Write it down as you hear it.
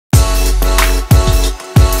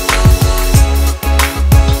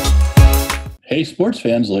Hey, sports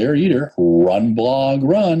fans, Larry Eater, Run Blog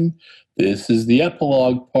Run. This is the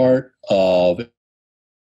epilogue part of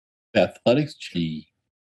Athletics G.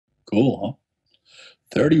 Cool, huh?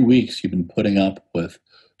 30 weeks you've been putting up with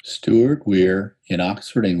Stuart Weir in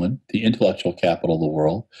Oxford, England, the intellectual capital of the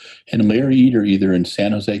world, and Larry Eater either in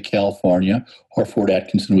San Jose, California, or Fort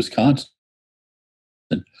Atkinson, Wisconsin.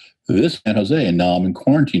 This is San Jose, and now I'm in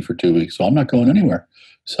quarantine for 2 weeks, so I'm not going anywhere.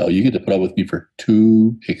 So you get to put up with me for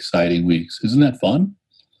 2 exciting weeks. Isn't that fun?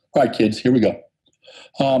 All right, kids, here we go.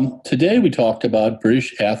 Today we talked about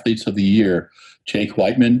British Athletes of the Year, Jake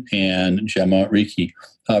Whiteman and Gemma Reekie.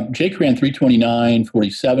 Jake ran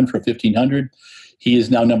 3:29.47 for 1,500. He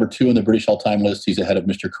is now number 2 on the British all-time list. He's ahead of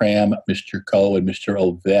Mr. Cram, Mr. Coe, and Mr.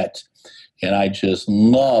 Ovett. And I just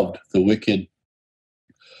loved the wicked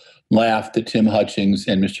laugh that Tim Hutchings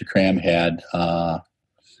and Mr. Cram had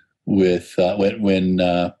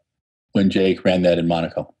when Jake ran that in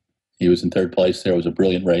Monaco. He was in third place there. It was a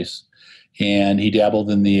brilliant race. And he dabbled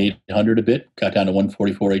in the 800 a bit, got down to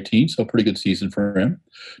 144.18, so a pretty good season for him.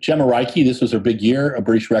 Gemma Reekie, this was her big year, a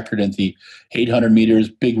British record in the 800 meters,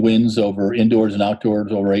 big wins over indoors and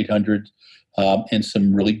outdoors over 800, and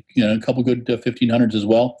some really, a couple good 1,500s as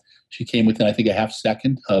well. She came within, I think, a half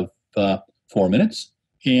second of 4 minutes,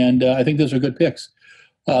 and I think those are good picks.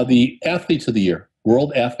 The athletes of the year,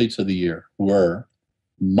 world athletes of the year, were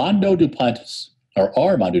Mondo Duplantis, or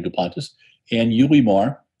are Mondo Duplantis, and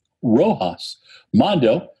Yulimar Rojas.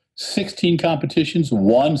 Mondo, 16 competitions,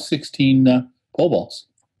 won 16 pole vaults.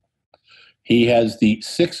 He has the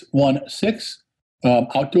 616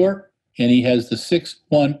 outdoor, and he has the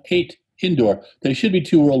 618 indoor. They should be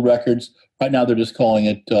 2 world records. Right now they're just calling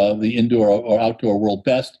it the indoor or outdoor world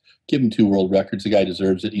best. Give him 2 world records. The guy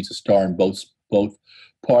deserves it. He's a star in both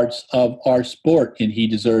parts of our sport, and he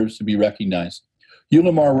deserves to be recognized.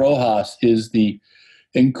 Yulimar Rojas is the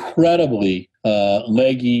incredibly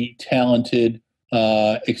leggy, talented,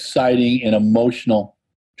 exciting, and emotional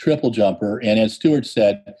triple jumper. And as Stuart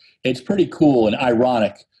said, it's pretty cool and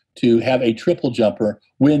ironic to have a triple jumper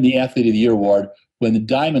win the Athlete of the Year award when the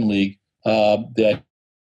Diamond League, that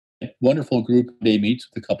wonderful group day meets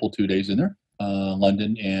with a couple 2 days in there,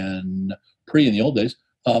 London and Pre in the old days,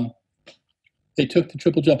 they took the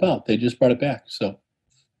triple jump out. They just brought it back. So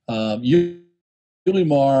Yulimar,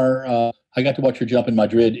 I got to watch her jump in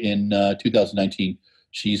Madrid in 2019.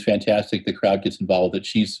 She's fantastic. The crowd gets involved with it.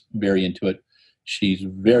 She's very into it. She's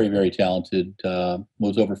very, very talented.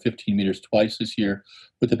 Was over 15 meters twice this year,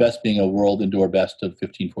 with the best being a world indoor best of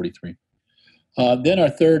 15:43. Then our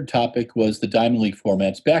third topic was the Diamond League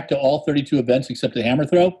formats. Back to all 32 events except the hammer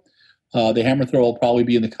throw. The hammer throw will probably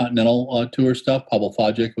be in the Continental Tour stuff. Pavel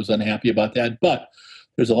Fajic was unhappy about that, but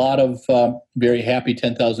there's a lot of very happy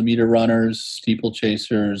 10,000 meter runners,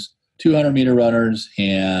 steeplechasers, 200 meter runners,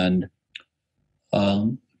 and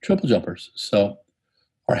triple jumpers. So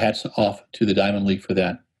our hats off to the Diamond League for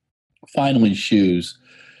that. Finally, shoes.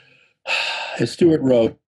 As Stuart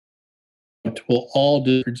wrote, will all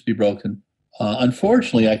records be broken?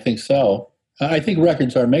 Unfortunately, I think so. I think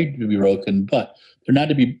records are made to be broken, but they're not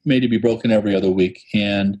to be made to be broken every other week.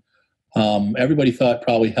 And everybody thought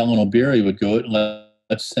probably Helen O'Beary would go it.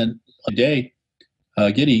 Let's send a day.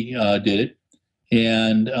 Giddy did it.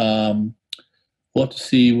 And we'll have to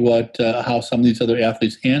see how some of these other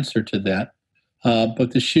athletes answer to that.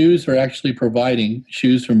 But the shoes are actually providing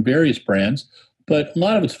shoes from various brands, but a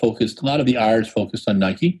lot of the ire is focused on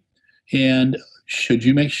Nike. And should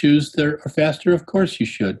you make shoes that are faster? Of course you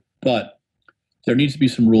should. But there needs to be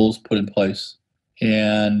some rules put in place.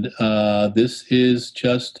 And this is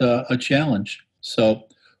just a challenge. So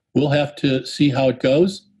we'll have to see how it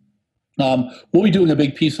goes. We'll be doing a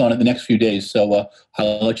big piece on it in the next few days, so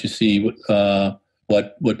I'll let you see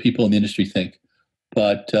what people in the industry think.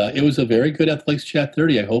 But it was a very good Athletics Chat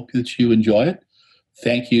 30. I hope that you enjoy it.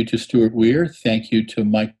 Thank you to Stuart Weir. Thank you to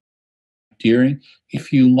Mike Deering.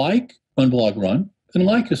 If you like RunBlogRun, then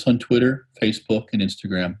like us on Twitter, Facebook, and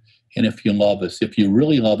Instagram. And if you love us, if you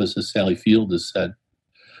really love us, as Sally Field has said,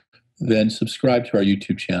 then subscribe to our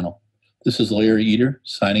YouTube channel. This is Larry Eater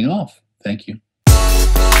signing off. Thank you.